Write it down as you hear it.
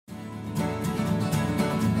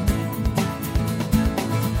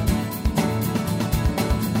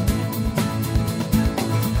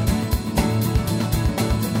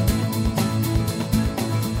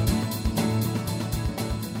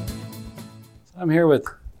I'm here with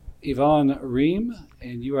Ivonne Ream,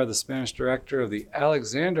 and you are the Spanish director of the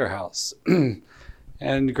Alexander House.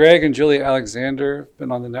 And Greg and Julie Alexander have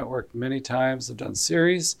been on the network many times, have done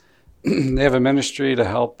series. They have a ministry to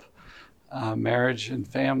help marriage and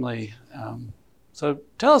family. So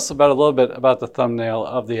tell us about a little bit about the thumbnail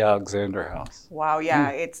of the Alexander House. Wow, yeah,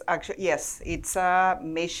 it's actually, yes, it's a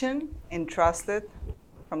mission entrusted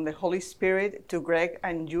from the Holy Spirit to Greg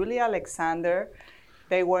and Julie Alexander.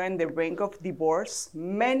 They were in the brink of divorce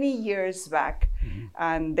many years back,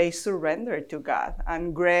 and they surrendered to God.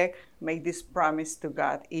 And Greg made this promise to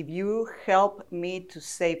God: if you help me to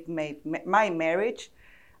save my marriage,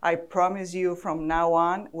 I promise you from now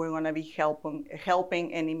on, we're going to be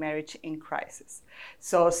helping any marriage in crisis.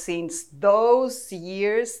 So since those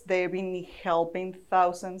years, they've been helping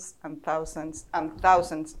thousands and thousands and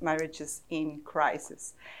thousands marriages in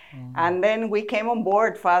crisis. And then we came on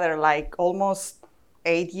board, Father, like almost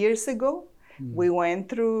 8 years ago. We went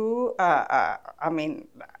through, a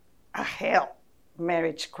hell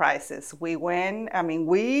marriage crisis. We went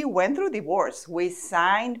through divorce. We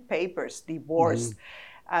signed papers, divorce.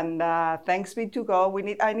 And thanks be to God,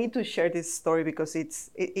 I need to share this story because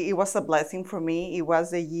it was a blessing for me. It was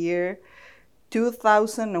the year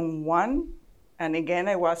 2001. And again,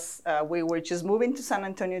 we were just moving to San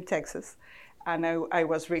Antonio, Texas. And I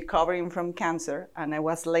was recovering from cancer. And I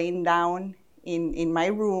was laying down in my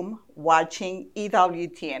room watching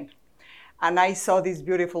EWTN. And I saw these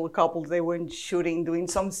beautiful couples. They were doing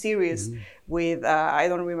some series with, I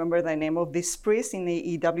don't remember the name of this priest in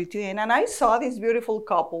the EWTN. And I saw this beautiful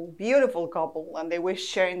couple, and they were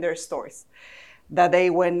sharing their stories. That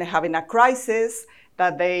they were having a crisis,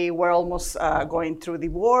 that they were almost going through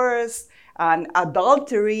divorce, and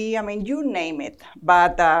adultery, you name it.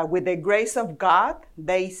 But with the grace of God,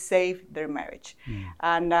 they saved their marriage.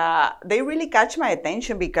 And they really catch my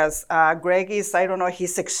attention because Greg is, I don't know,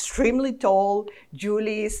 he's extremely tall.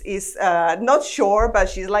 Julie is not short, but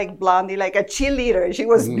she's like blondie, like a cheerleader. She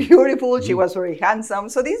was beautiful. She was very handsome.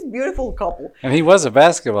 So this beautiful couple. And he was a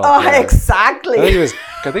basketball player. Exactly. I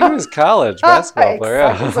think he was college basketball player.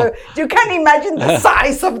 Exactly. So you can imagine the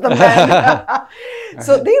size of the man.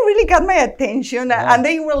 So they really got my attention. And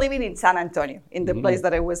they were living in San Antonio, in the place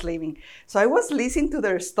that I was living. So I was listening to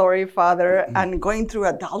their story, Father, and going through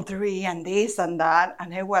adultery and this and that.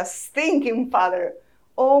 And I was thinking, Father,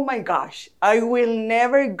 oh my gosh, I will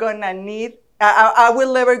never gonna be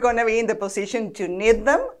in the position to need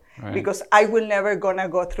them. Right. Because I will never gonna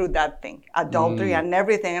go through that thing, adultery and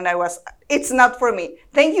everything. And it's not for me.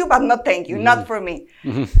 Thank you, but not thank you, not for me.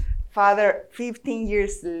 Father, 15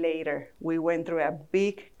 years later, we went through a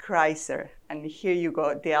big crisis. And here you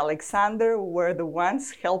go. The Alexander were the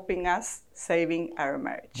ones helping us saving our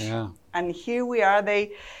marriage. Yeah. And here we are.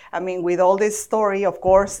 With all this story, of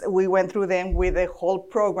course, we went through them with the whole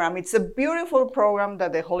program. It's a beautiful program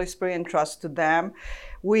that the Holy Spirit entrusts to them.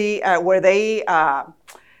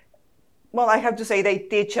 I have to say they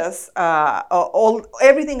teach us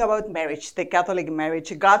everything about marriage, the Catholic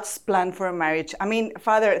marriage, God's plan for marriage.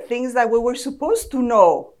 Father, things that we were supposed to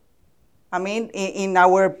know, in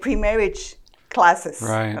our pre-marriage classes.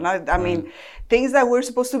 Right. Things that we're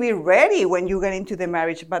supposed to be ready when you get into the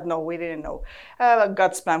marriage, but no, we didn't know.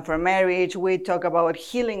 God's plan for marriage. We talk about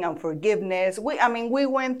healing and forgiveness. We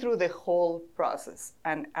went through the whole process,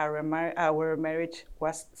 and our marriage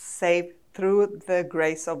was saved through the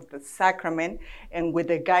grace of the sacrament and with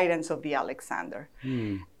the guidance of the Alexander.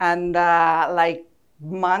 And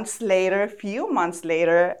few months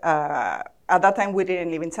later, at that time we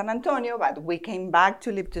didn't live in San Antonio, but we came back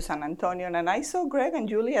to live to San Antonio, and I saw Greg and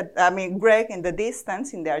Julie, Greg in the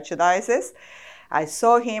distance in the Archdiocese. I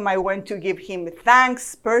saw him. I went to give him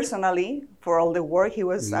thanks personally for all the work he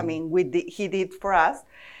did for us.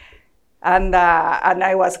 And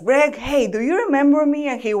I was, Greg, hey, do you remember me?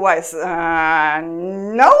 And he was,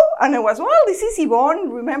 no. And I was, well, this is Ivonne.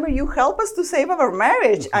 Remember, you helped us to save our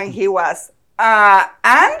marriage. And he was,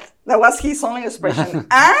 and? That was his only expression.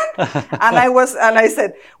 And I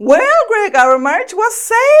said, well, Greg, our marriage was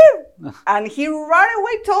saved. And he right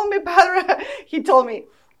away told me, Padre, he told me,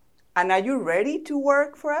 and are you ready to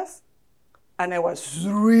work for us? And I was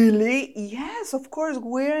really, yes, of course,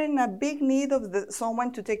 we're in a big need of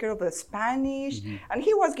someone to take care of the Spanish. And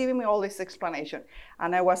he was giving me all this explanation.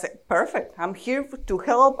 And I was perfect. I'm here to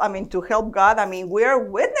help. To help God. We are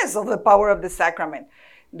witness of the power of the sacrament.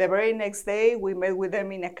 The very next day, we met with them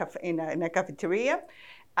in a cafeteria.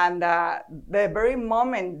 And the very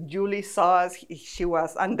moment Julie saw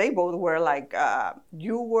us, and they both were like,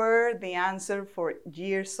 you were the answer for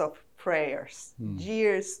years of prayers,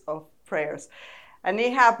 years of prayers. And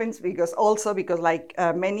it happens because like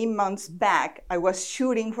many months back, I was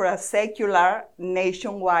shooting for a secular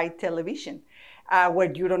nationwide television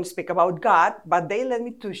where you don't speak about God, but they let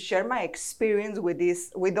me to share my experience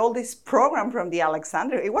with all this program from the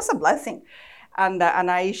Alexander. It was a blessing. And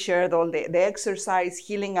I shared all the exercise,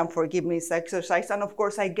 healing and forgiveness exercise. And of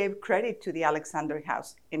course, I gave credit to the Alexander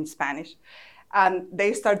House in Spanish. And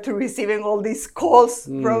they started receiving all these calls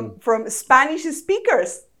from Spanish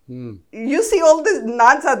speakers. You see all the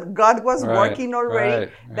nuns that God was working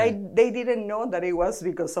already. Right. They didn't know that it was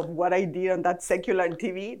because of what I did on that secular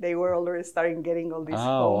TV. They were already starting getting all these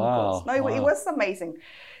phone calls. No, it was amazing.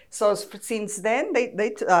 So since then,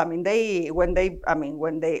 when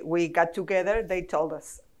we got together, they told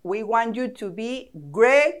us, we want you to be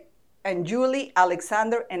Greg and Julie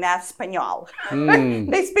Alexander en Español.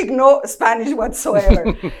 They speak no Spanish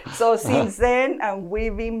whatsoever. So since then,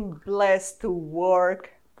 we've been blessed to work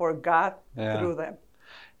for God through them.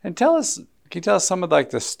 And can you tell us some of like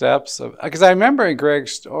the steps of, because I remember in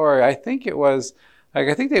Greg's story, I think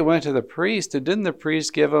they went to the priest, and didn't the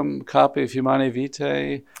priest give them a copy of Humane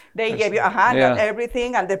Vitae? They gave you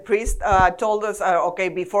everything, and the priest told us, okay,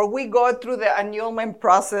 before we go through the annulment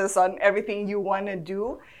process on everything you want to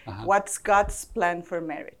do, what's God's plan for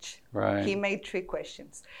marriage? Right. He made 3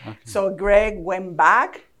 questions. Okay. So Greg went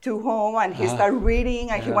back to home and he started reading,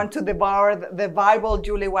 and he went to the bar, the Bible.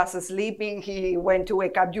 Julie was sleeping. He went to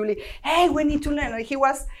wake up Julie. Hey, we need to learn. He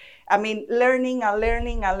was, learning.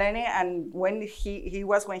 And when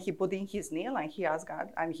he put in his knee and he asked God,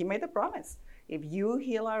 and he made a promise. If you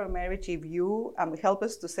heal our marriage, if you help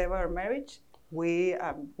us to save our marriage, we're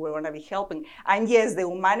going to be helping. And yes, the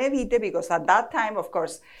Humane Vitae, because at that time, of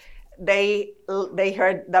course, they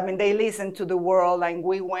heard, they listened to the world, and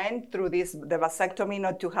we went through the vasectomy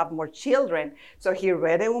not to have more children. So he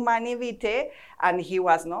read the Humane Vitae, and he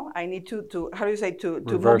was, I need to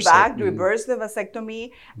move back, reverse the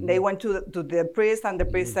vasectomy. They went to the priest, and the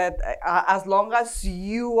priest said, as long as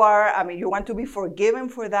you want to be forgiven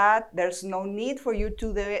for that, there's no need for you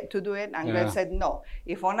to do it. And God said, no,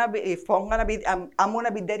 I'm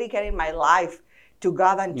gonna be dedicating my life to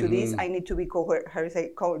God and to this, I need to be to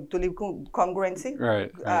live congruency.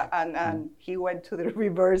 Right. And he went to the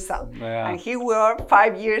reversal. Yeah. And he were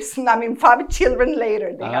 5 children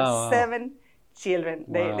later. They have 7 children.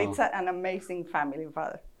 Wow. It's an amazing family,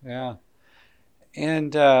 Father. Yeah.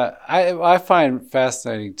 And I find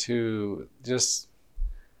fascinating too, just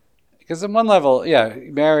because on one level,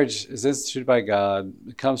 marriage is instituted by God.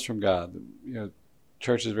 It comes from God.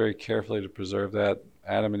 Church is very carefully to preserve that.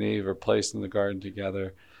 Adam and Eve are placed in the garden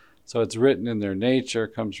together. So it's written in their nature,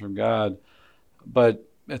 comes from God. But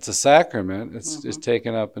it's a sacrament. It's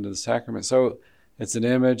taken up into the sacrament. So it's an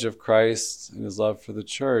image of Christ and his love for the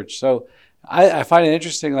church. So I find it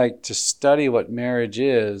interesting, like, to study what marriage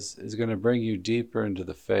is going to bring you deeper into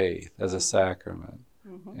the faith as a sacrament.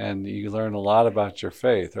 And you learn a lot about your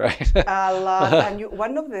faith, right? A lot. And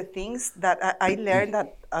one of the things that I learned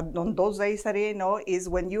that on those days that I know is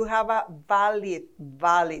when you have a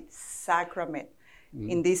valid sacrament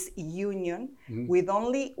in this union with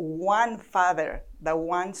only one father that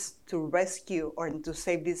wants to rescue or to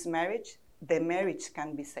save this marriage, the marriage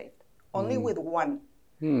can be saved. Only with one.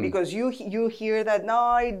 Because you hear that,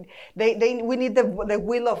 we need the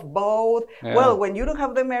will of both. Yeah. Well, when you don't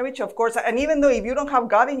have the marriage, of course, and even though if you don't have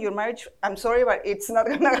God in your marriage, I'm sorry, but it's not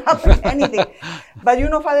going to happen anything. But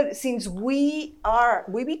Father, since we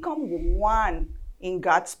become one in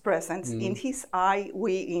God's presence, in His eyes,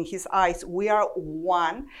 we are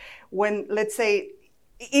one. When, let's say,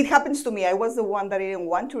 it happens to me. I was the one that didn't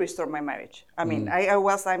want to restore my marriage. It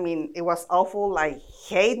was awful. I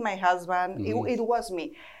hate my husband. It was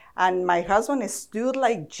me. And my husband stood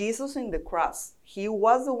like Jesus in the cross. He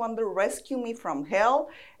was the one that rescued me from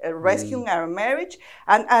hell, rescuing our marriage.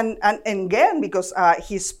 And again, because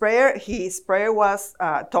his prayer was,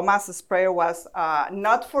 Thomas's prayer was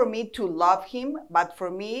not for me to love him, but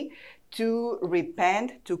for me to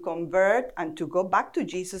repent, to convert, and to go back to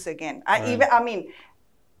Jesus again.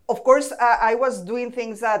 Of course, I was doing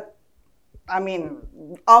things that,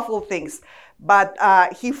 awful things. But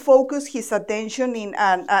he focused his attention in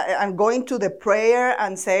and going to the prayer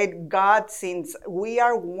and said, God, since we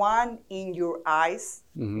are one in your eyes,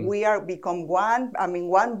 we are become one,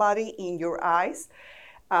 one body in your eyes.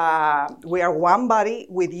 We are one body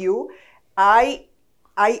with you. I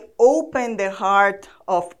opened the heart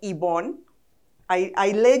of Ivonne.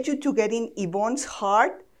 I led you to get in Yvonne's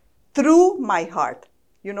heart through my heart.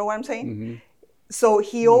 You know what I'm saying? So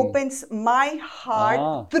he opens my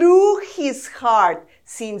heart through his heart,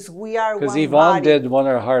 since we are one body. Because Ivonne did want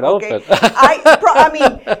her heart open. I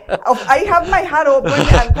have my heart open,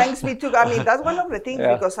 and thanks be to God. I mean, that's one of the things,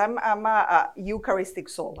 because I'm a Eucharistic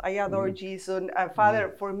soul. I adore Jesus.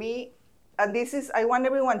 Father, for me, and this is, I want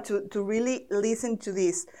everyone to really listen to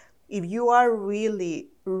this. If you are really,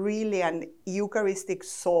 really an Eucharistic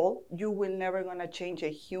soul, you will never gonna change a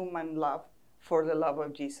human love for the love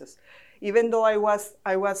of Jesus. Even though I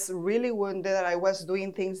was really wounded, I was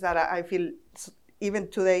doing things that I feel even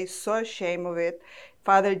today so ashamed of it.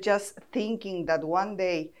 Father, just thinking that one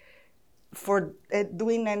day, for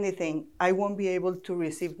doing anything, I won't be able to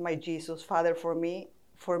receive my Jesus. Father, for me,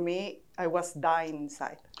 I was dying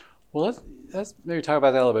inside. Well, let's maybe talk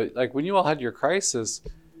about that a little bit. Like when you all had your crisis,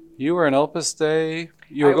 you were in Opus Dei.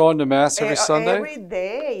 You were going to Mass every Sunday? Every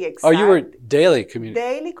day, exactly. Oh, you were daily communion.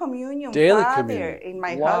 Daily communion, daily Father, communion. In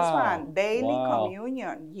my husband. Daily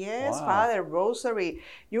communion. Yes, Father, rosary.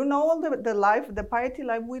 You know all the life, the piety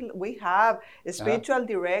life we have, spiritual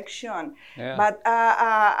direction. Yeah. But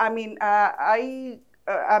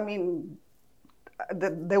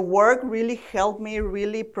the work really helped me,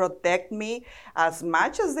 really protect me as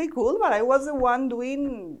much as they could, but I was the one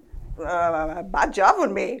doing a bad job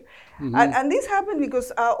on me. And this happened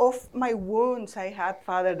because of my wounds I had,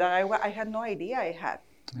 Father, that I had no idea I had.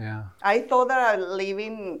 Yeah. I thought that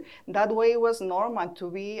living that way was normal to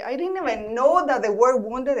be. I didn't even know that the word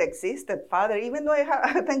wounded existed, Father, even though I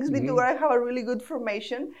have, thanks be to God, I have a really good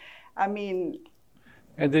formation. I mean...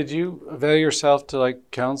 And did you avail yourself to like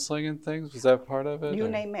counseling and things? Was that part of it? You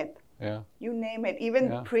name it. Yeah. You name it.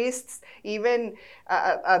 Even priests, even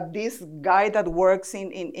this guy that works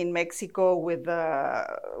in Mexico with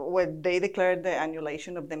when they declared the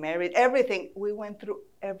annulation of the marriage, everything. We went through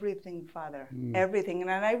everything, Father, everything. And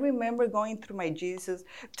I remember going through my Jesus,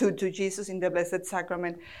 to Jesus in the Blessed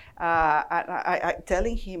Sacrament, I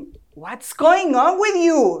telling him, what's going on with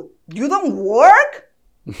you? You don't work?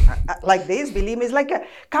 Like this, believe me, it's like,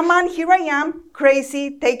 come on, here I am,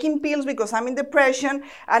 crazy, taking pills because I'm in depression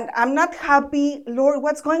and I'm not happy. Lord,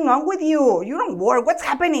 what's going on with you? You don't work. What's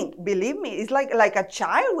happening? Believe me, it's like a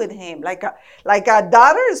child with him, like a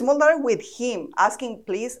daughter, a small daughter with him, asking,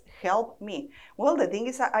 please help me. Well, the thing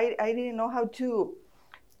is, I didn't know how to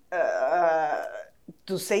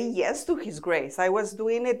say yes to his grace. I was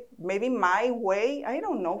doing it maybe my way. I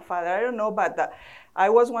don't know, Father. I don't know, but I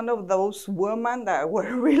was one of those women that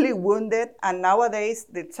were really wounded. And nowadays,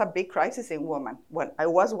 it's a big crisis in women. When I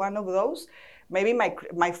was one of those, maybe my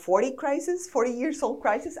 40 years old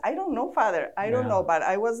crisis. I don't know, Father. I don't know. But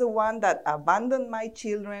I was the one that abandoned my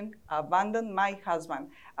children, abandoned my husband,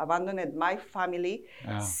 abandoned my family,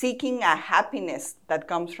 seeking a happiness that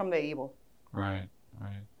comes from the evil. Right,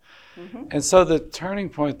 right. And so the turning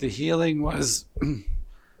point, the healing was,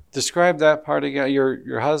 describe that part again.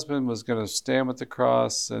 Your husband was going to stand with the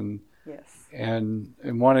cross and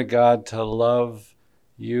wanted God to love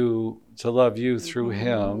you through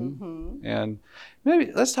him. And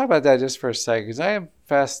maybe let's talk about that just for a second, because I am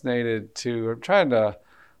fascinated I'm trying to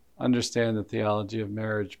understand the theology of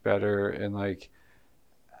marriage better, and like,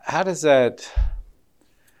 how does that...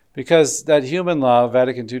 Because that human love,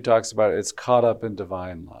 Vatican II talks about it, it's caught up in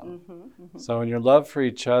divine love. So in your love for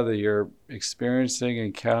each other, you're experiencing,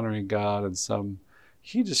 encountering God in some...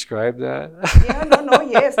 Can you describe that?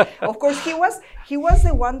 Yes. Of course, he was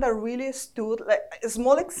the one that really stood, like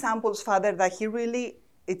small examples, Father, that he really,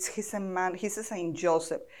 he's a man, he's a Saint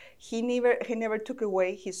Joseph. He never took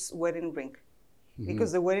away his wedding ring.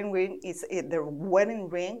 Because the wedding ring is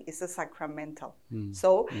a sacramental.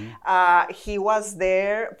 So he was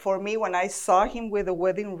there for me. When I saw him with the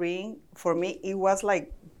wedding ring, for me it was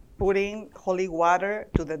like putting holy water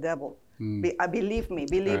to the devil. Believe me.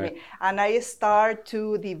 And I start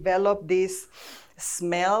to develop this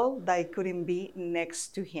smell that I couldn't be next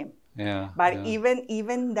to him. But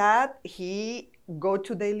even that, he go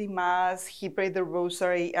to daily mass, he prayed the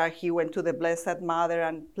rosary, he went to the Blessed Mother,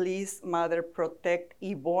 and please, Mother, protect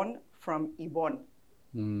Ivonne from Ivonne.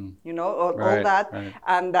 All that. Right.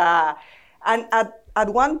 And at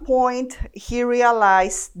one point, he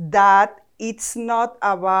realized that it's not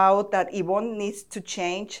about that Ivonne needs to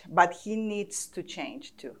change, but he needs to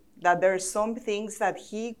change too. That there are some things that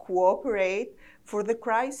he cooperate for the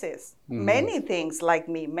crisis. Many things, like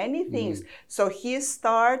me, many things. So he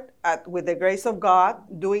started, with the grace of God,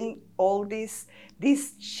 doing all these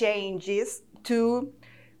changes to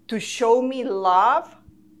show me love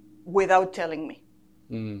without telling me,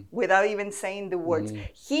 without even saying the words.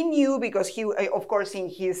 He knew, because he, of course, in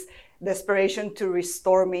his desperation to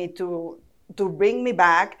restore me, to to bring me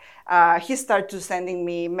back, he started sending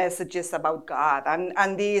me messages about God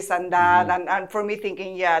and this and that. And for me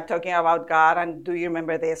thinking, talking about God and do you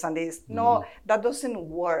remember this and this? No, that doesn't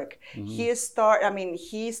work. He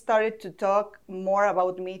started to talk more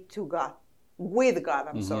about me to God, with God,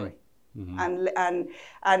 I'm sorry. And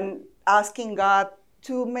asking God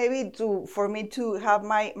for me to have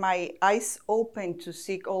my eyes open to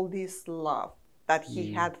seek all this love that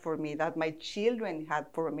he had for me, that my children had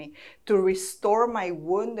for me, to restore my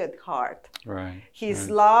wounded heart. Right. His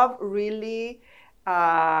love really,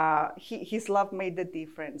 his love made the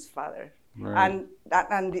difference, Father. Right.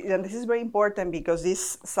 And this is very important because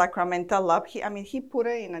this sacramental love, he put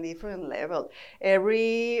it in a different level.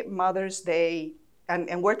 Every Mother's Day,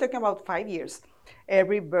 and we're talking about 5 years,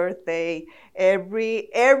 every birthday,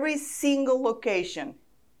 every single occasion,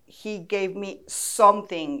 he gave me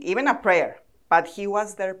something, even a prayer. But he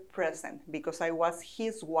was there present because I was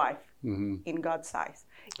his wife in God's eyes,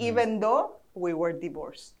 even though we were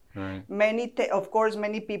divorced. Right. Of course,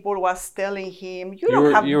 many people was telling him, you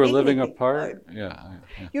were dignity. Living apart. Yeah.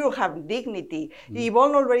 You don't have dignity.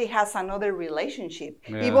 Yvonne already has another relationship.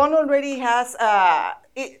 Yvonne already has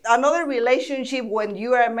another relationship. When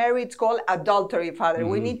you are married, it's called adultery, Father.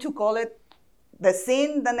 We need to call it the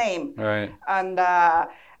sin, the name. Right.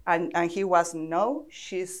 And he was, no,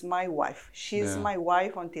 she's my wife. She's my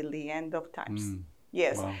wife until the end of times.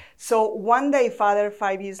 Yes. Wow. So one day, Father,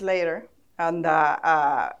 5 years later, and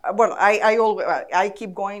I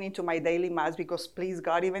keep going into my daily mass because, please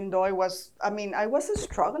God, even though I was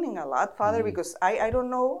struggling a lot, Father, because I don't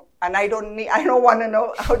know, and I don't want to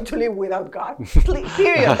know how to live without God.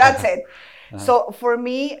 Period. That's it. So for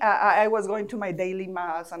me, I was going to my daily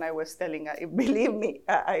mass and I was telling, believe me,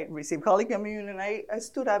 I received Holy Communion and I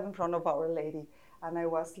stood up in front of Our Lady and I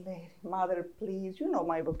was like, Mother, please, you know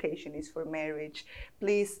my vocation is for marriage.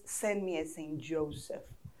 Please send me a Saint Joseph.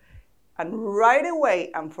 And right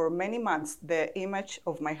away, and for many months, the image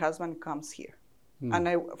of my husband comes here. And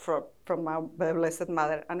from my Blessed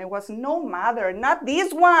Mother. And it was, no, Mother, not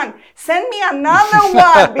this one. Send me another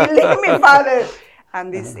one. Believe me, Father.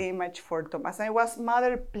 And this image for Thomas. And I was,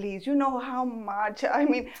 Mother, please, you know how much,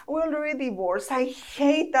 we're already divorced. I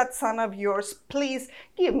hate that son of yours. Please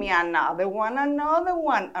give me another one. And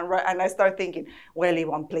I start thinking, well,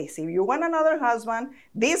 Yvonne, please, if you want another husband,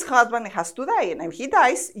 this husband has to die. And if he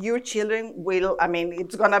dies, your children will,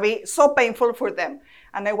 it's going to be so painful for them.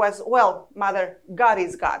 And I was, well, Mother, God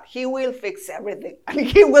is God. He will fix everything. And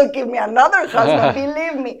he will give me another husband,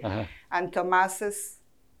 believe me. And Thomas's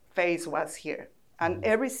face was here. And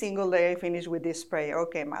every single day I finish with this prayer.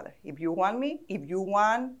 Okay, Mother, if you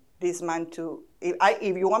want this man to,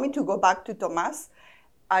 if you want me to go back to Thomas,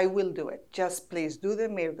 I will do it. Just please do the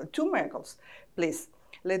miracle, 2 miracles. Please,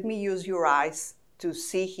 let me use your eyes to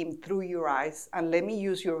see him through your eyes. And let me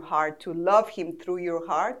use your heart to love him through your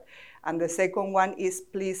heart. And the second one is,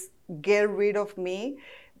 please get rid of me.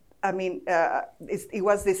 It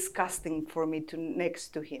was disgusting for me to next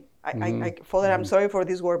to him. Father, I'm sorry for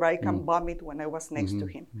this word, but I can vomit when I was next to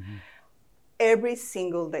him. Every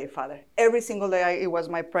single day, Father. Every single day, it was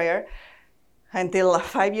my prayer. Until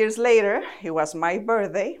 5 years later, it was my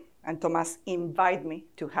birthday, and Thomas invited me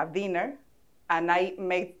to have dinner, and I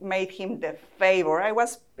made him the favor. I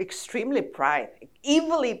was extremely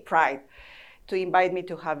evilly pride, to invite me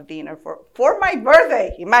to have dinner for my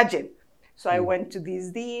birthday, imagine. So I went to this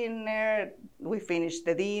dinner, we finished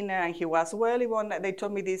the dinner, and he was, well, Yvonne, they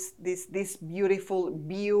told me this beautiful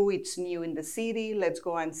view, it's new in the city, let's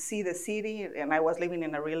go and see the city. And I was living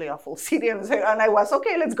in a really awful city, and I was,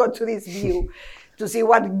 okay, let's go to this view to see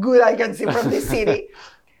what good I can see from this city.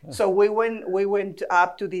 So we went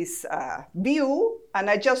up to this view, and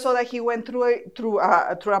I just saw that he went through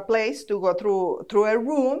a place to go through a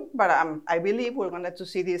room, but I believe we're going to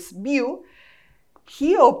see this view.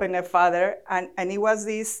 He opened it, Father, and it was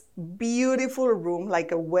this beautiful room,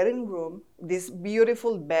 like a wedding room, this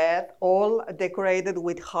beautiful bed, all decorated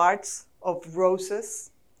with hearts of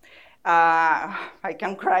roses. I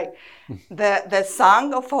can cry. The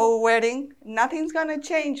song of our wedding, nothing's gonna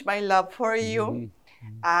change my love for you.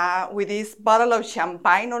 With this bottle of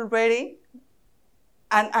champagne already.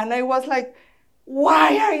 And I was like,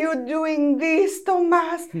 why are you doing this,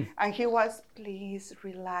 Thomas? And he was, please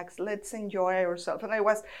relax, let's enjoy ourselves. And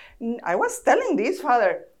I was telling this,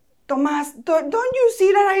 Father, Thomas, don't you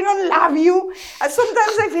see that I don't love you?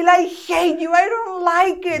 Sometimes I feel I hate you, I don't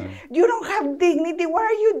like it. You don't have dignity, why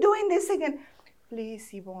are you doing this again? Please,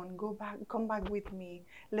 Yvonne, come back with me.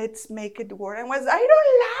 Let's make it work. And I don't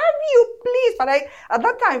love you, please. But at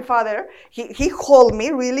that time, Father, he hold me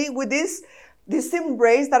really with this this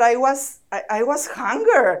embrace that I was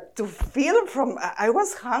hunger to feel from. I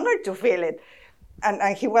was hunger to feel it. And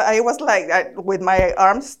I was like, with my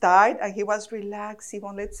arms tied, and he was relaxed.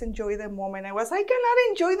 Yvonne, let's enjoy the moment. I cannot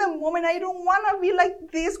enjoy the moment. I don't want to be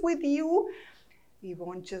like this with you.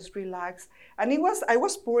 Yvonne, just relax. And I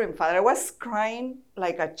was pouring, Father. I was crying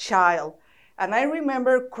like a child. And I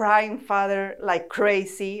remember crying, Father, like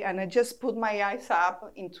crazy. And I just put my eyes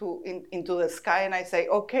up into the sky, and I say,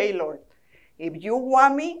 okay, Lord, if you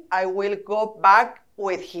want me, I will go back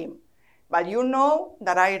with him. But you know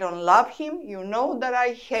that I don't love him. You know that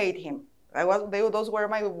I hate him. Those were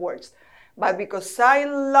my words. But because I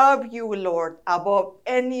love you, Lord, above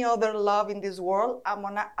any other love in this world, I'm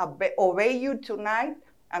going to obey you tonight.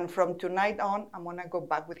 And from tonight on, I'm going to go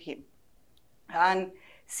back with him. And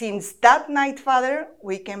since that night, Father,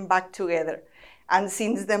 we came back together. And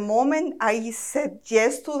since the moment I said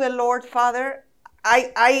yes to the Lord, Father,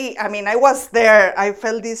 I mean, I was there. I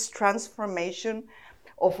felt this transformation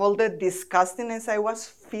of all the disgustingness I was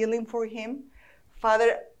feeling for him.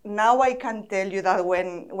 Father, now I can tell you that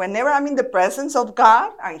whenever I'm in the presence of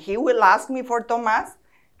God and he will ask me for Tomas,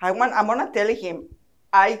 I'm going to tell him,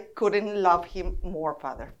 I couldn't love him more,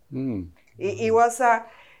 Father. It was a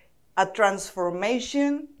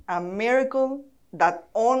transformation, a miracle that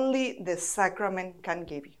only the sacrament can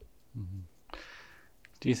give you. Mm-hmm.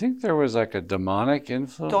 Do you think there was like a demonic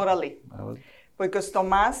influence? Totally. Because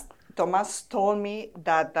Tomas told me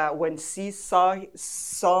that when he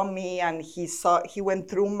saw me and he went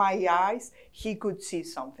through my eyes, he could see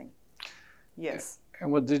something. Yes.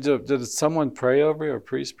 And what did someone pray over you, or a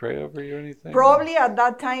priest pray over you or anything? Probably at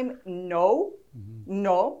that time, no. Mm-hmm.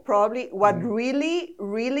 No, probably. What really,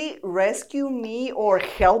 really rescued me or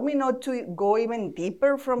helped me not to go even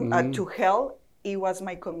deeper from to hell, it was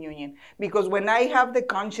my communion. Because when I have the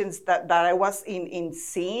conscience that I was in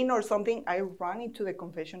sin or something, I run into the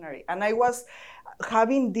confessionary. And I was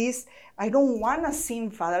having this, I don't want to sin,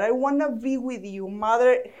 Father. I want to be with you.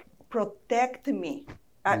 Mother, protect me.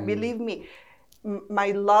 Believe me,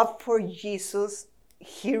 my love for Jesus,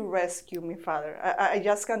 he rescued me, Father. I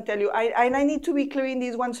just can tell you. I need to be clear in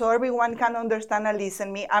this one so everyone can understand and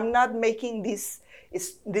listen me. I'm not making this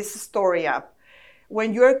story up.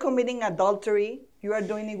 When you are committing adultery, you are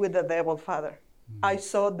doing it with the devil, Father. I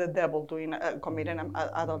saw the devil committing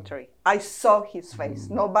adultery. I saw his face.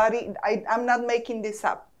 I'm not making this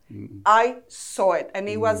up. I saw it, and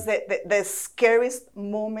it was the scariest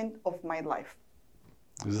moment of my life.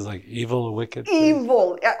 This is like evil, wicked.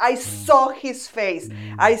 Evil. I saw his face.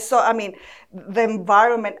 The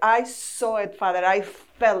environment. I saw it, Father. I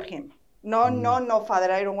felt him. No,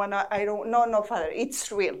 Father, no, Father,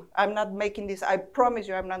 it's real. I'm not making this, I promise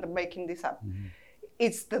you, I'm not making this up.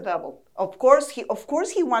 It's the devil. Of course he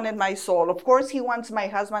wanted my soul. Of course he wants my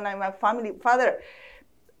husband and my family. Father,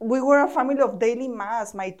 we were a family of daily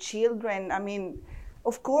mass, my children. I mean,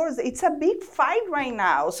 of course, it's a big fight right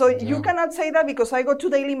now. So you cannot say that because I go to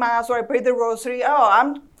daily mass or I pray the rosary. Oh,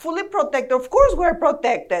 I'm fully protected. Of course we're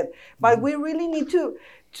protected. But we really need to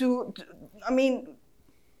do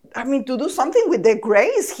something with the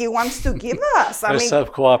grace he wants to give us. There's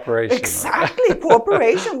cooperation. Exactly, right?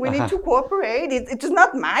 Cooperation. We need to cooperate. It's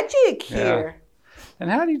not magic here. Yeah. And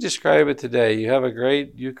how do you describe it today? You have a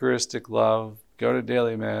great Eucharistic love, go to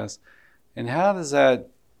daily Mass. And how does that,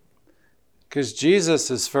 because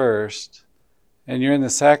Jesus is first, and you're in the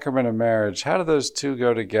sacrament of marriage, how do those two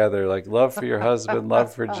go together? Like love for your husband,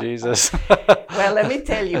 love for Jesus? Well, let me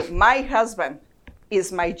tell you, my husband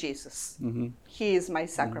is my Jesus. Mm-hmm. He is my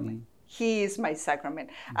sacrament. Mm-hmm. He is my sacrament.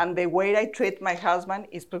 And the way I treat my husband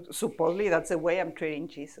is supposedly that's the way I'm treating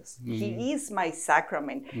Jesus. Mm-hmm. He is my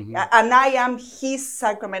sacrament. Mm-hmm. And I am his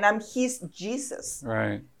sacrament. I'm his Jesus.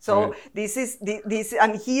 Right. So this is,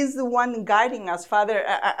 and he is the one guiding us. Father,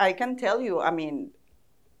 I can tell you,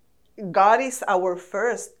 God is our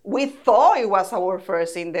first. We thought it was our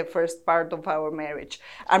first in the first part of our marriage.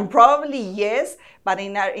 And probably yes, but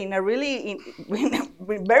in a really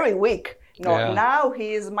very weak. No, now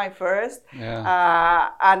he is my first. Yeah.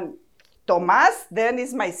 And Tomas then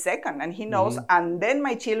is my second, and he knows, and then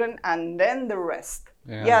my children, and then the rest.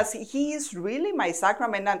 Yeah. Yes, he is really my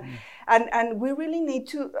sacrament. And we really need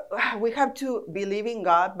to, we have to believe in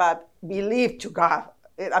God, but believe to God.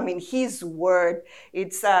 His word,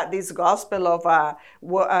 it's this gospel of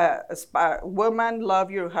woman, love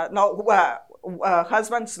your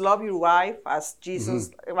husbands, love your wife as Jesus.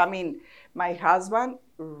 Mm-hmm. My husband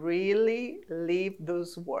really lived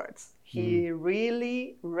those words. He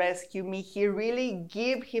really rescued me. He really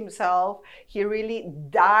gave himself. He really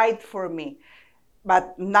died for me.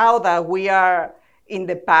 But now that we are in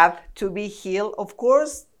the path to be healed, of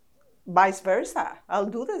course, vice versa. I'll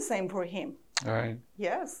do the same for him. All right.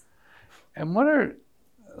 Yes. And what are,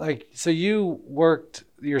 like, so you worked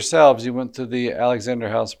yourselves, you went through the Alexander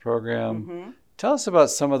House program. Mm-hmm. Tell us about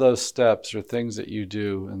some of those steps or things that you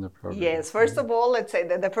do in the program. Yes, first of all, let's say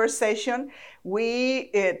that the first session, we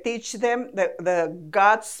teach them the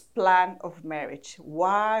God's plan of marriage.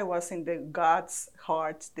 Why was in the God's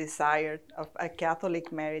heart's desire of a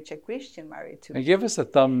Catholic marriage, a Christian marriage? And give us a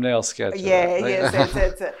thumbnail sketch. Yeah, of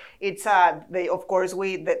that. it's of course,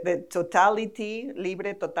 the totality,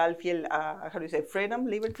 libre, total, fiel, how do you say, freedom,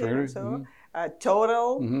 liberty,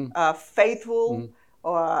 total, faithful,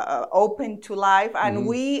 open to life, and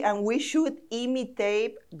we should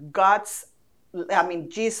imitate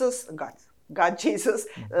Jesus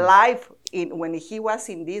life when he was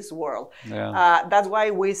in this world. Yeah. That's why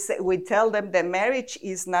we tell them that marriage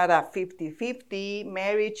is not a 50-50.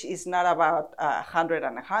 Marriage is not about 100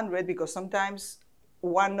 and 100, because sometimes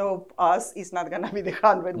one of us is not going to be the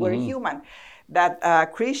 100. We're human. That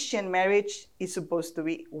Christian marriage is supposed to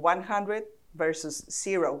be 100 versus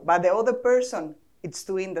 0, but the other person, it's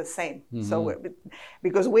doing the same. So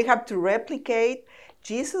because we have to replicate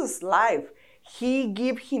Jesus' life. He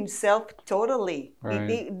gave himself totally.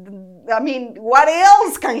 Right. What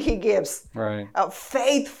else can he give? Right.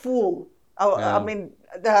 Faithful.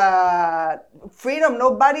 Freedom.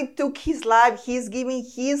 Nobody took his life. He's giving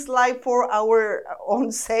his life for our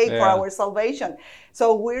own sake, for our salvation.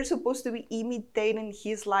 So we're supposed to be imitating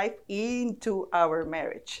his life into our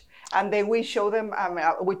marriage. And then we show them,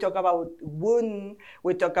 we talk about wound,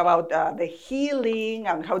 we talk about the healing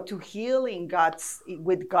and how to heal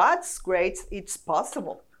with God's grace, it's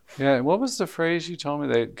possible. Yeah, what was the phrase you told me,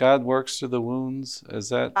 that God works through the wounds? Is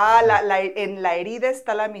that? En la herida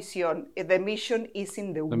está la misión. The mission is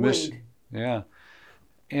in the wound. Yeah.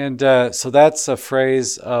 And so that's a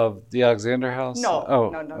phrase of the Alexander House?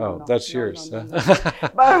 No. That's yours. No.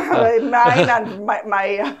 But mine and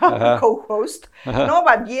my co-host. No,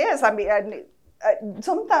 but yes,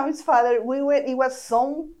 sometimes, Father, it was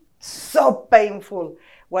so painful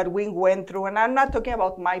what we went through. And I'm not talking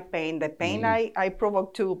about my pain, the pain I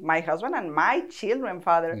provoked to my husband and my children,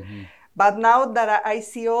 Father. But now that I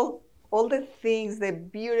see all the things, the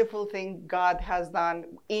beautiful thing God has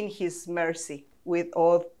done in his mercy, with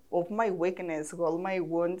all of my weakness, all my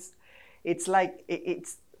wounds, it's like,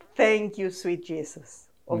 it's thank you, sweet Jesus.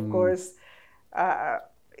 Of course,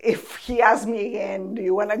 if he asks me again, do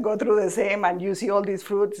you want to go through the same, and you see all these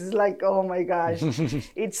fruits, it's like, oh my gosh,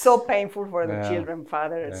 it's so painful for the children,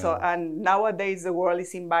 Father. Yeah. So, and nowadays the world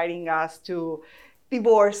is inviting us to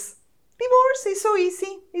divorce. Divorce is so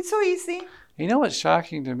easy. It's so easy. You know what's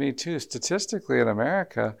shocking to me too, statistically in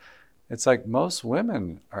America, it's like most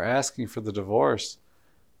women are asking for the divorce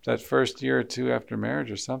that first year or two after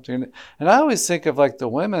marriage or something. And I always think of like the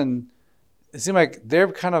women, it seems like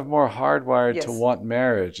they're kind of more hardwired to want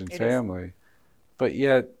marriage and family. But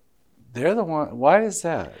yet they're the one. Why is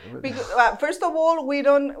that? Because, first of all, we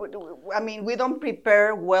don't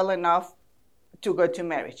prepare well enough to go to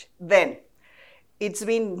marriage. Then it's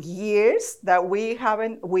been years that we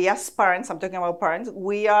as parents, I'm talking about parents,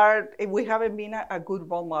 we haven't been a good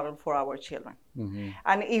role model for our children.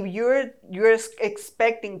 And if you're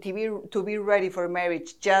expecting to be ready for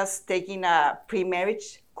marriage, just taking a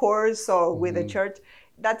pre-marriage course or with the church,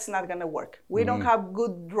 that's not going to work. We don't have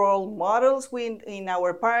good role models in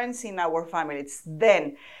our parents, in our families.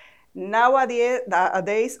 Then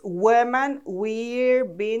nowadays, women, we're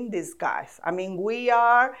being disguised. We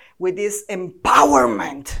are with this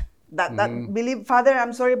empowerment. That believe, Father,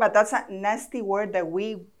 I'm sorry, but that's a nasty word that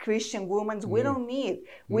we Christian women, we don't need.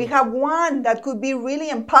 We have one that could be really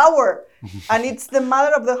empowered, and it's the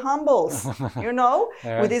mother of the humbles,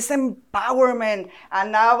 with this empowerment.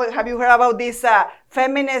 And now, have you heard about this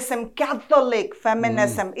feminism, Catholic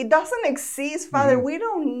feminism? It doesn't exist, Father. We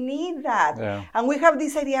don't need that. Yeah. And we have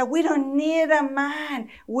this idea, we don't need a man.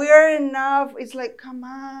 We're enough. It's like, come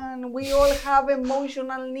on, we all have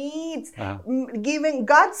emotional needs.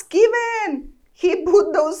 God's given. He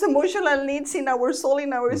put those emotional needs in our soul,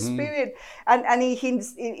 in our spirit, and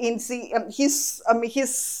he's the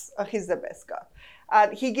best God.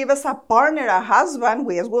 He gave us a partner, a husband.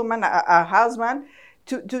 We as women, a husband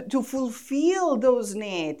to fulfill those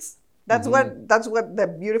needs. That's what the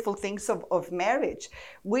beautiful things of marriage.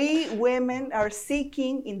 We women are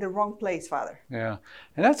seeking in the wrong place, Father. Yeah,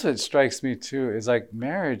 and that's what strikes me too. Is like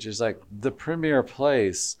marriage is like the premier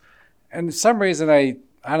place, and for some reason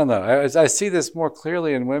I don't know. I see this more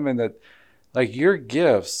clearly in women, that like your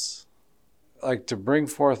gifts, like to bring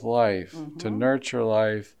forth life, to nurture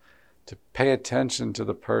life, to pay attention to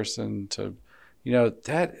the person, to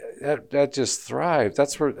that just thrives.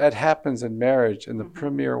 That's where that happens in marriage in the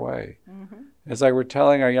premier way. It's like we're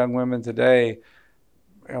telling our young women today,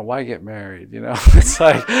 why get married? It's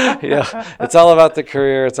like, it's all about the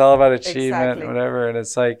career. It's all about achievement, whatever. And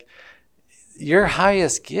it's like your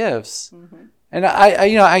highest gifts. And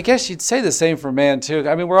I guess you'd say the same for man too.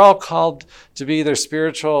 I mean, we're all called to be either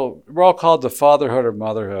spiritual. We're all called to fatherhood or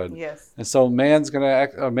motherhood. Yes. And so a man's gonna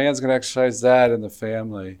exercise that in the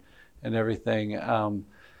family and everything.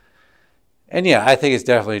 And yeah, I think it's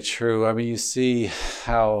definitely true. I mean, you see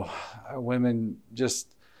how women just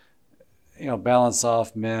balance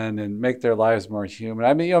off men and make their lives more human.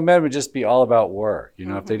 I mean, men would just be all about work,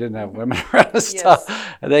 if they didn't have women around and stuff,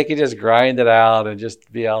 and they could just grind it out and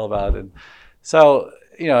just be all about it. So,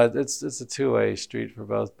 it's a two-way street for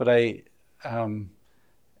both. But the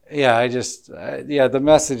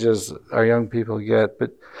messages our young people get.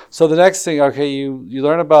 But so the next thing, okay, you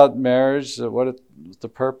learn about marriage, the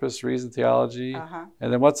purpose, reason, theology,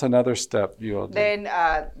 and then what's another step you all do? Then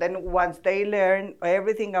once they learn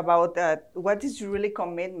everything about what is really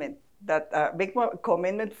commitment, that big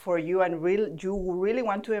commitment for you, and you really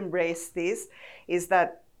want to embrace this, is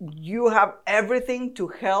that you have everything to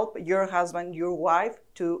help your husband, your wife,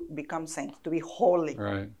 to become saints, to be holy.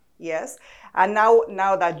 Right. Yes, and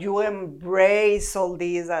now that you embrace all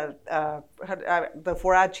these, the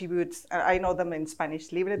 4 attributes, I know them in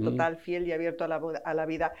Spanish, libre, total, fiel y abierto a la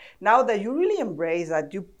vida. Now that you really embrace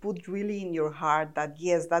that, you put really in your heart that,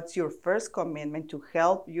 yes, that's your first commitment, to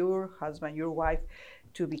help your husband, your wife,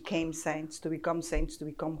 to become saints, to become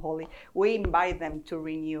holy. We invite them to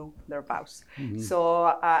renew their vows.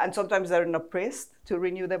 So, and sometimes they're not priest to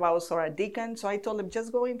renew the vows, or a deacon. So I told them,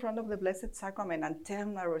 just go in front of the Blessed Sacrament and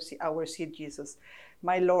tell our Seed Jesus,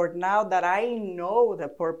 my Lord, now that I know the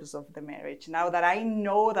purpose of the marriage, now that I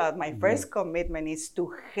know that my first commitment is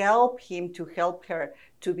to help him, to help her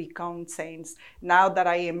to become saints, now that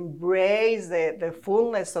I embrace the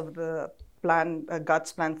fullness of the plan,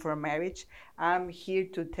 God's plan for marriage, I'm here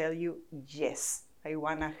to tell you, yes, I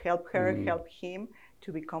want to help her, help him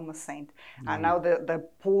to become a saint. And now the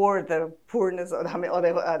poorness of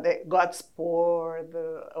God's pour,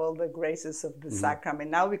 all the graces of the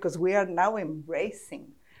sacrament now, because we are now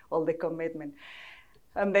embracing all the commitment.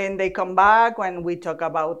 And then they come back when we talk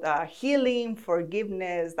about healing,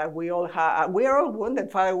 forgiveness, that we all have. We are all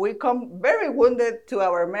wounded, Father. We come very wounded to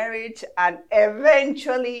our marriage, and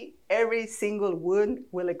eventually every single wound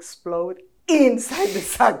will explode inside the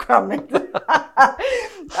sacrament.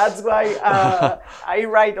 That's why I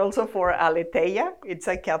write also for Aletheia. It's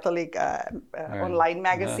a Catholic online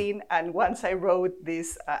magazine. And once I wrote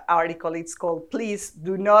this article, it's called, Please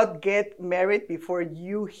Do Not Get Married Before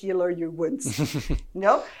You Heal All Your Wounds.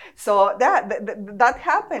 So that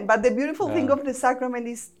happened. But the beautiful thing of the sacrament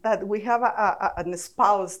is that we have a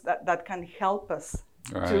spouse that can help us.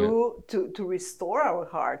 Right. To restore our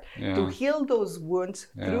heart, to heal those wounds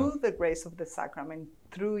through the grace of the sacrament,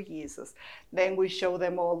 through Jesus. Then we show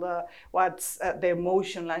them all the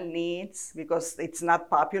emotional needs, because it's not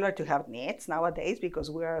popular to have needs nowadays, because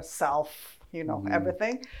we are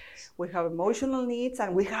everything. We have emotional needs,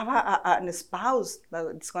 and we have a spouse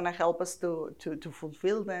that's going to help us to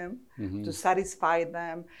fulfill them, to satisfy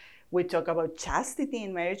them. We talk about chastity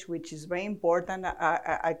in marriage, which is very important.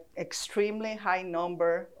 An extremely high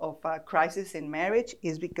number of crises in marriage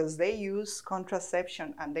is because they use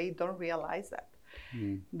contraception and they don't realize that.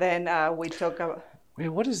 Then we talk about... Wait,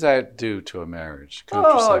 what does that do to a marriage,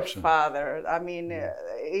 contraception? Oh, Father. I mean,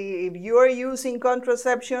 if you're using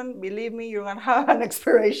contraception, believe me, you're going to have an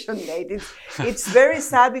expiration date. It's very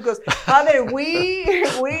sad because, Father,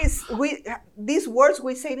 these words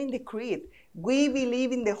we say in the Creed. We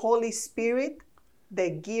believe in the Holy Spirit, the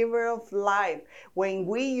giver of life. When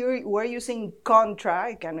we're using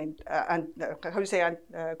contraception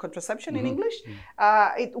in English,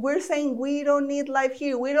 we're saying we don't need life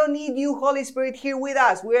here. We don't need you, Holy Spirit, here with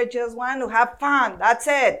us. We just want to have fun. That's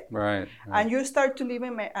it. Right. And you start to live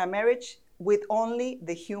in a marriage with only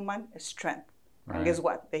the human strength. Right. And guess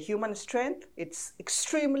what? The human strength, it's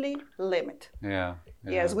extremely limited. Yeah.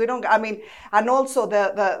 Yes, we don't. I mean, and also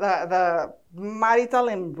the marital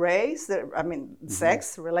embrace.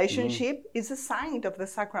 Sex relationship is a sign of the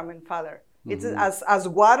sacrament, Father. It's as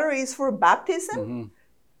water is for baptism.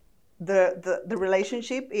 The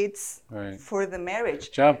relationship, it's for the marriage.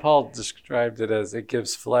 John Paul described it as it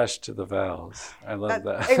gives flesh to the vows. I love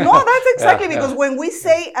that. No, that's exactly because when we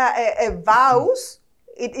say vows.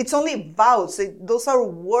 It's only vows. Those are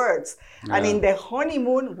words. And in the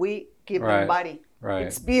honeymoon, we give them body. Right.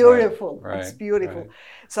 It's beautiful. Right. It's beautiful. Right.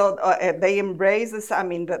 So they embrace this. I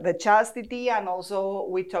mean, the chastity, and also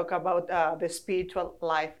we talk about the spiritual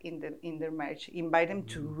life in their marriage. Invite them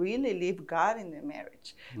to really live God in the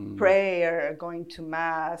marriage. Prayer, going to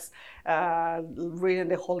mass, reading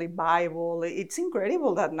the Holy Bible. It's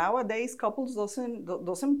incredible that nowadays couples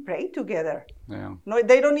doesn't pray together. Yeah. No,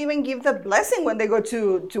 they don't even give the blessing when they go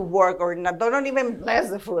to work, or not, they don't even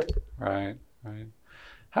bless the food. Right. Right.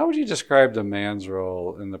 How would you describe the man's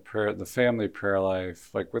role in the family prayer life,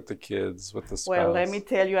 like with the kids, with the spouse? Well, let me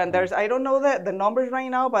tell you, and I don't know the numbers right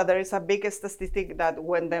now, but there is a big statistic that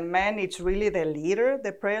when the man is really the leader,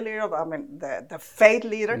 the prayer leader, the faith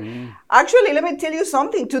leader. Actually, let me tell you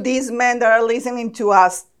something to these men that are listening to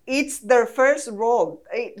us. It's their first role.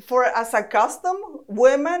 For as a custom,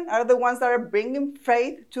 women are the ones that are bringing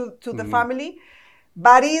faith to the family.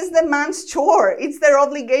 But it's the man's chore. It's their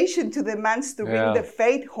obligation to the man to bring the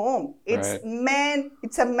faith home. It's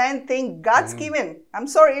it's a man thing. God's given. I'm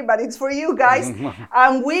sorry, but it's for you guys.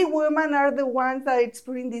 And we women are the ones that it's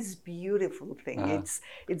bring this beautiful thing.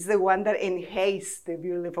 It's the one that enhances the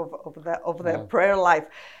beauty of the prayer life.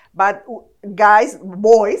 But guys,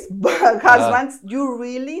 boys, husbands, you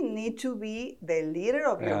really need to be the leader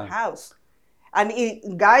of your house. And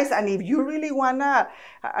if you really wanna,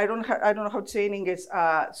 I don't know how to say in English,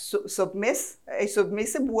 a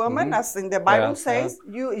submissive woman, as in the Bible says,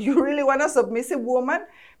 you really want a submissive woman,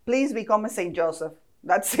 please become a Saint Joseph.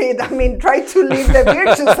 That's it. I mean, try to live the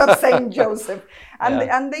virtues of Saint Joseph,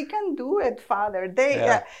 and they can do it, Father.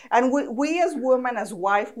 And we as women, as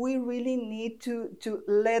wife, we really need to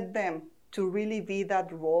let them to really be that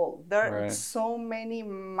role. There are so many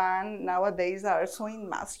men nowadays that are so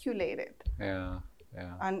emasculated. Yeah,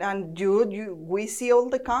 yeah. And we see all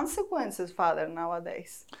the consequences, Father,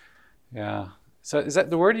 nowadays. Yeah. So is that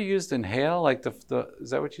the word you used, inhale? Like is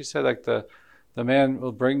that what you said? Like the man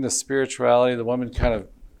will bring the spirituality, the woman kind of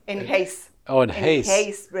enhance. Oh,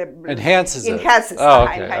 enhances it. Enhances. Oh,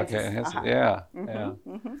 okay. Enhances. Yeah, yeah.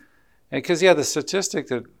 And because the statistic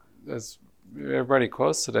that everybody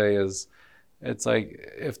quotes today is, it's like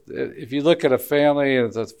if you look at a family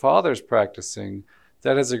and the father's practicing,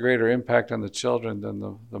 that has a greater impact on the children than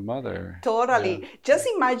the mother. Totally. Just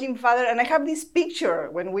imagine, Father, and I have this picture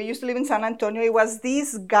when we used to live in San Antonio. It was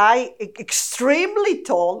this guy, extremely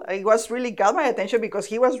tall. It was really got my attention because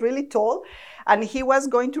he was really tall, and he was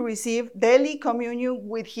going to receive daily communion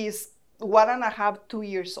with his 1.5, 2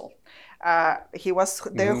 years old. He was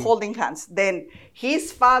there holding hands. Then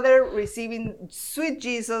his father receiving sweet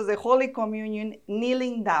Jesus, the Holy Communion,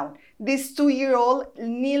 kneeling down. This 2-year-old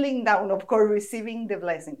kneeling down, of course, receiving the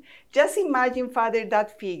blessing. Just imagine, Father,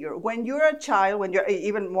 that figure. When you're a child, when you're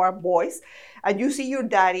even more boys, and you see your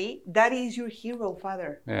daddy is your hero,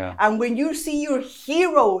 Father. Yeah. And when you see your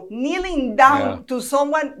hero kneeling down to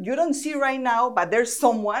someone you don't see right now, but there's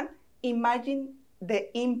someone, imagine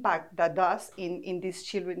the impact that does in these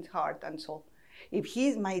children's heart and soul.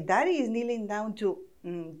 If my daddy is kneeling down to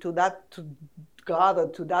God or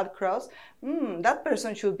to that cross, that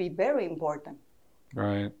person should be very important.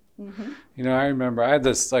 Right. I remember I had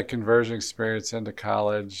this conversion experience into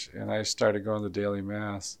college, and I started going to daily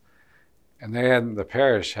mass, and the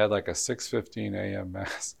parish had a 6:15 a.m.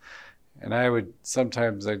 mass, and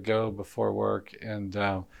I'd go before work, and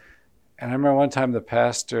I remember one time the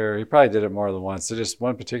pastor, he probably did it more than once, so just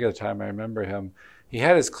one particular time I remember him, he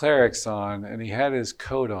had his clerics on and he had his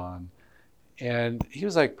coat on, and he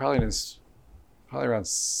was probably around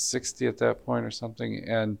 60 at that point or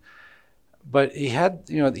something, but he had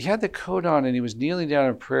the coat on, and he was kneeling down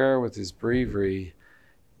in prayer with his breviary,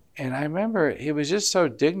 and I remember he was just so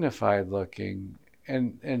dignified looking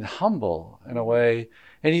and humble in a way,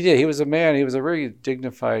 and he was a man, he was a very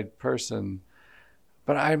dignified person.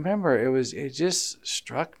 But I remember it just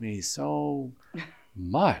struck me so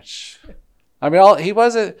much. I mean, he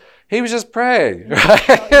was just praying, right?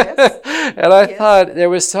 Oh, yes. And I thought there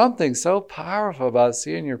was something so powerful about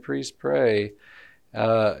seeing your priest pray,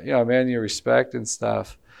 a man you respect and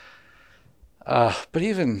stuff. But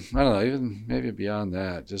even maybe beyond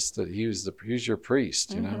that, just that he's your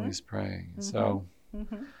priest, he's praying. So,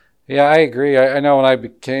 yeah, I agree. I know when I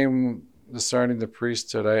became discerning the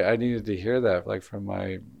priesthood, I needed to hear that, from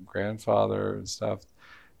my grandfather and stuff.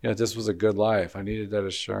 This was a good life. I needed that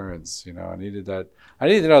assurance. I needed to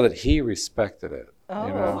know that he respected it.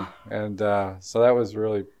 And so that was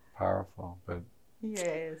really powerful. But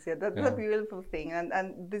yes, that's a beautiful thing,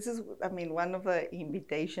 and this is, one of the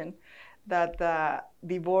invitation that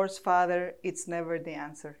divorce, Father, it's never the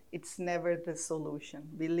answer. It's never the solution.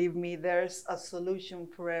 Believe me, there's a solution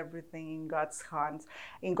for everything in God's hands,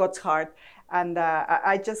 in God's heart. And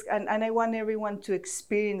I want everyone to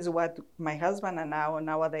experience what my husband and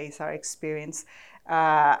nowadays are experiencing.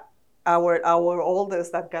 Our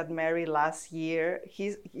oldest that got married last year,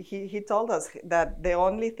 he told us that the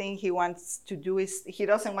only thing he wants to do is he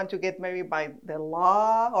doesn't want to get married by the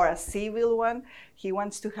law or a civil one. He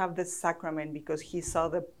wants to have the sacrament because he saw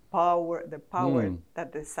the power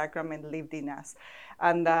that the sacrament lived in us.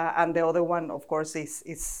 And the other one, of course,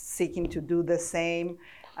 is seeking to do the same.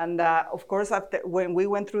 And of course, when we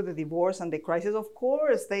went through the divorce and the crisis, of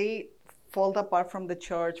course, they fall apart from the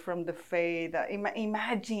church, from the faith.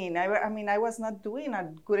 Imagine, I was not doing a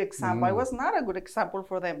good example. I was not a good example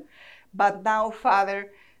for them. But now, Father,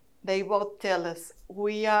 they both tell us,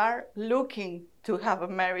 we are looking to have a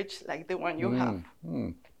marriage like the one you have.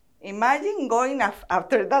 Imagine going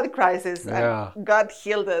after that crisis and God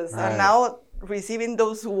healed us. And now receiving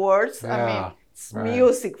those words, it's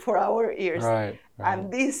music for our ears. And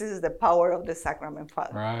this is the power of the sacrament,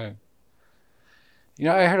 Father. Right. You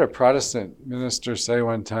know, I heard a Protestant minister say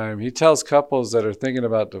one time, he tells couples that are thinking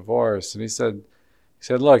about divorce, and he said,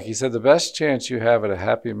 look, the best chance you have at a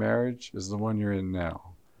happy marriage is the one you're in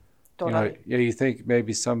now. Totally. You think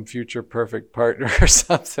maybe some future perfect partner or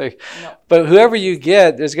something. No. But whoever you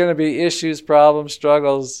get, there's going to be issues, problems,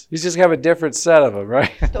 struggles. You just have a different set of them,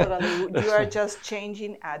 right? Totally. You are just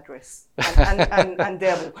changing address and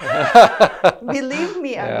devil. Believe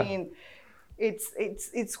me, I mean,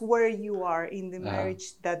 it's where you are in the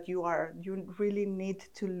marriage that you are. You really need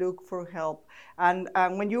to look for help. And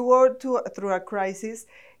when you go through a crisis,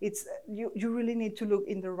 you really need to look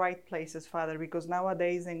in the right places, Father, because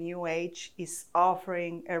nowadays the new age is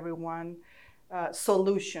offering everyone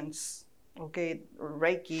solutions. Okay,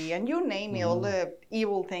 Reiki, and you name it, all the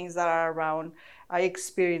evil things that are around. I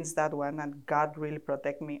experienced that one, and God really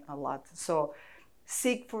protect me a lot. So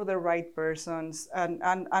seek for the right persons,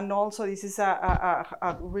 and also this is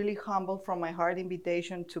a really humble from my heart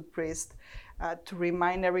invitation to priests to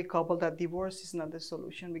remind every couple that divorce is not the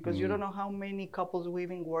solution, because you don't know how many couples we've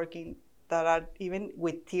been working that are even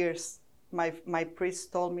with tears. My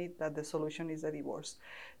priest told me that the solution is a divorce.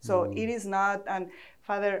 So it is not. And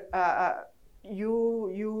Father,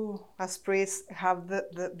 you as priests have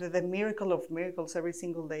the miracle of miracles every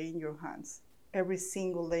single day in your hands. Every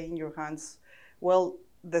single day in your hands. Well,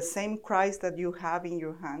 the same Christ that you have in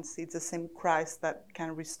your hands, it's the same Christ that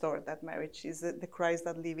can restore that marriage. It's the Christ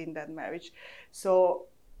that lives in that marriage. So,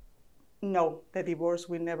 no, the divorce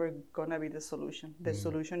will never gonna be the solution. The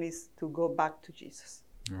solution is to go back to Jesus.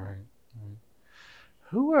 Right.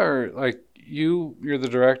 Who are, like, you're the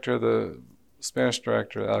director of the Spanish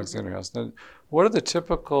director of the Alexander House. Now, what are the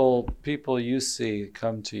typical people you see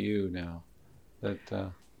come to you now?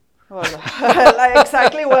 Exactly.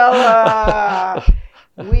 Well,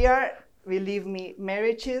 we are, believe me,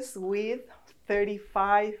 marriages with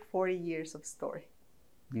 35, 40 years of story.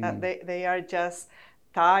 They are just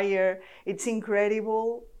tired. It's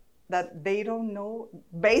incredible that they don't know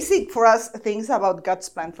basic for us things about God's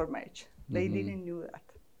plan for marriage. They didn't know that.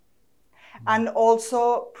 And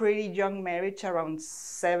also pretty young marriage, around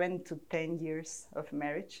 7 to 10 years of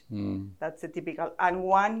marriage. That's the typical. And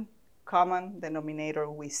one common denominator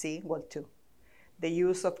we see, well, two. The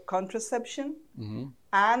use of contraception,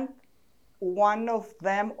 and one of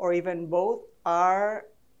them or even both are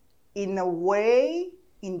in a way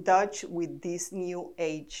in touch with this new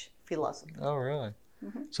age philosophy. Oh, really?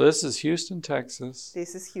 So this is Houston, Texas.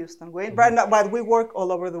 This is Houston. But we work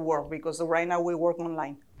all over the world because right now we work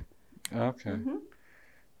online. Okay.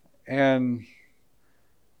 And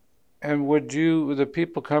would the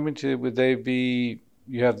people coming to you, would they be,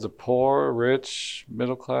 you have the poor, rich,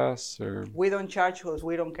 middle class, or? We don't charge because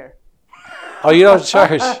we don't care. Oh, you don't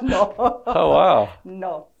charge? No. Oh, wow.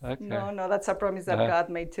 No. Okay. No, that's a promise that God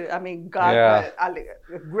made to,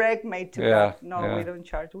 Greg made to God. No, we don't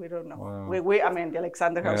charge. We don't know. Wow. The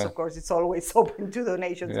Alexander House, of course, it's always open to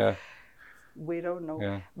donations. Yeah. We don't know.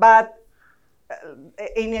 Yeah. But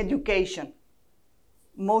in education,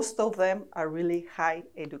 most of them are really high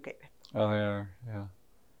educated. Oh, they are, yeah.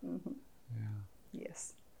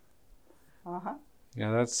 Yes.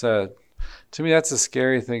 Yeah, that's to me that's a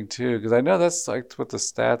scary thing too, because I know that's like what the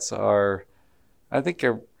stats are. I think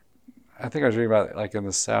I was reading about, like, in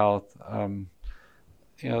the South,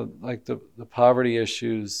 like the poverty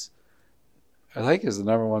issues, I think, is the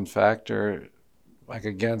number one factor, like,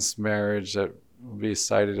 against marriage that would be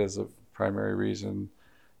cited as a primary reason.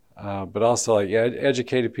 But also, like,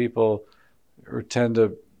 educated people tend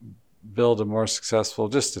to build a more successful,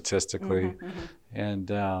 just statistically. Mm-hmm,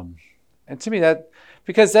 mm-hmm. And to me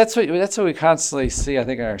because that's what we constantly see, I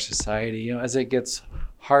think, in our society, as it gets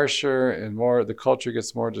harsher and more, the culture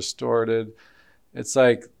gets more distorted. It's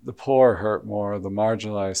like the poor hurt more, the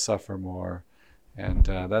marginalized suffer more. And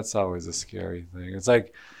that's always a scary thing. It's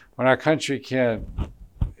like when our country can't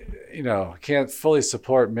fully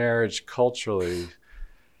support marriage culturally,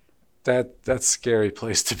 that's a scary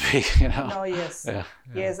place to be, No, yes. Yeah.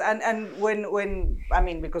 Yes, and when I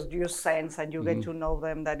mean, because you sense and you get to know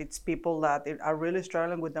them, that it's people that are really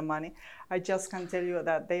struggling with the money, I just can tell you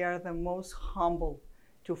that they are the most humble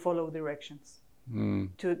to follow directions,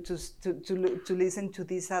 to listen to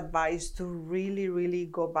this advice, to really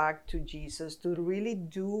go back to Jesus, to really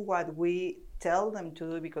do what we tell them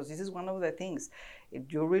to do, because this is one of the things.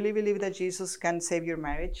 If you really believe that Jesus can save your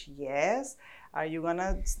marriage, yes. Are you going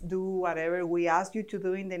to do whatever we ask you to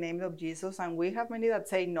do in the name of Jesus? And we have many that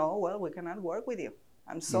say, no, well, we cannot work with you.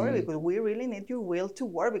 I'm sorry, because we really need your will to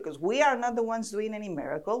work, because we are not the ones doing any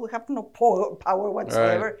miracle. We have no power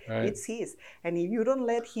whatsoever. Right. It's His. And if you don't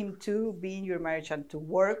let Him to be in your marriage and to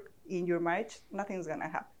work in your marriage, nothing's going to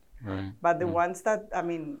happen. Right. But the ones that,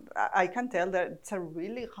 I can tell that it's a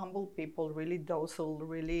really humble people, really docile,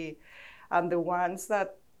 really, and the ones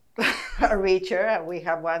that are richer, we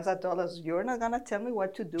have ones that told us, you're not going to tell me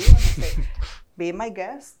what to do. And I say, be my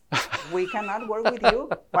guest. We cannot work with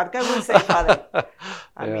you. What can we say, Father?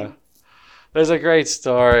 I mean, there's a great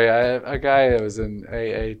story. A guy that was in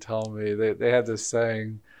AA told me they had this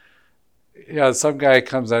saying, some guy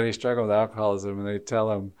comes out, he's struggling with alcoholism, and they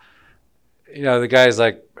tell him, the guy's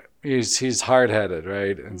like, he's hard-headed,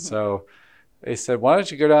 right? And so they said, why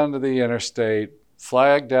don't you go down to the interstate,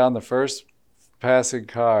 flag down the first passing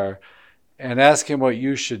car, and ask him what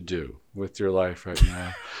you should do with your life right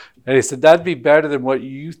now. And he said, that'd be better than what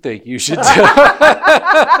you think you should do.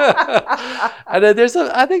 And then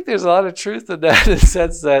I think there's a lot of truth in that, in the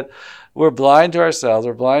sense that we're blind to ourselves,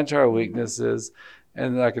 we're blind to our weaknesses,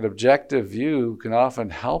 and like an objective view can often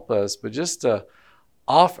help us, but just to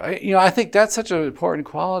offer, I think that's such an important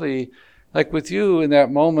quality, like with you in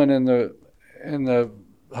that moment in the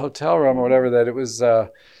hotel room or whatever, that it was,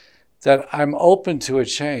 that I'm open to a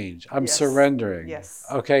change. I'm surrendering. Yes.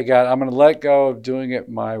 Okay, God, I'm going to let go of doing it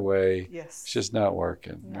my way. Yes. It's just not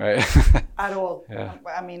working, right? At all. Yeah.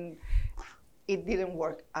 It didn't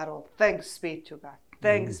work at all. Thanks be to God.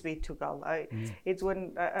 Thanks be to God. It's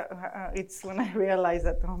when I realized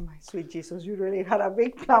that, oh my sweet Jesus, you really had a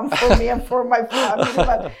big plan for me and for my family,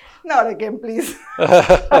 but not again, please.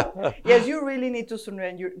 Yes, you really need to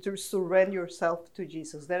surrender yourself to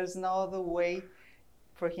Jesus. There's no other way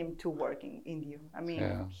for Him to work in you.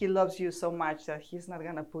 He loves you so much that He's not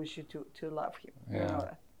going to push you to love Him. Yeah. You know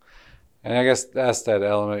that. And I guess that's that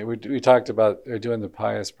element. We talked about doing the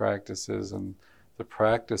pious practices and the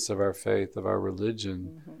practice of our faith, of our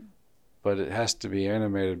religion, but it has to be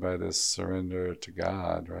animated by this surrender to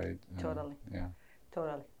God, right? Totally. Yeah.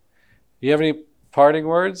 Totally. You have any parting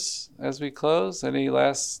words as we close? Any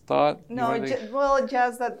last thought? No,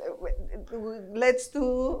 just that let's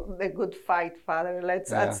do the good fight, Father.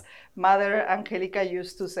 Let's, as Mother Angelica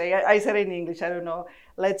used to say, I said it in English, I don't know,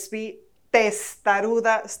 let's be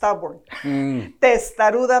testaruda stubborn,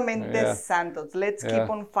 testarudamente santos. Let's keep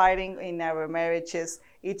on fighting in our marriages.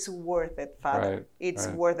 It's worth it, Father. Right, it's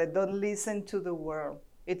worth it. Don't listen to the world.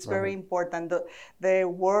 It's very important. The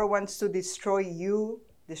world wants to destroy you,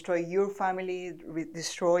 destroy your family,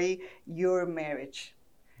 destroy your marriage.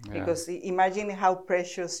 Yeah. Because imagine how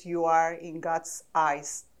precious you are in God's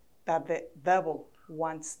eyes, that the devil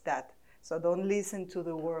wants that. So don't listen to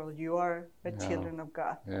the world. You are the children of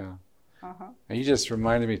God. Yeah. And you just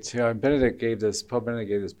reminded me too, Pope Benedict gave this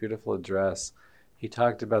beautiful address. He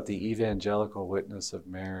talked about the evangelical witness of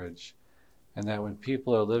marriage, and that when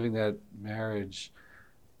people are living that marriage,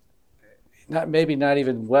 maybe not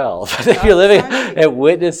even well, but if you're living, it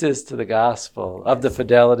witnesses to the gospel of the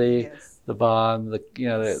fidelity, the bond,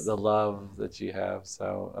 the love that you have,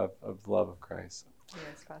 of love of Christ.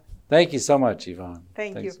 Yes, Father. Thank you so much, Ivonne.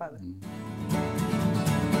 Thanks. You, Father.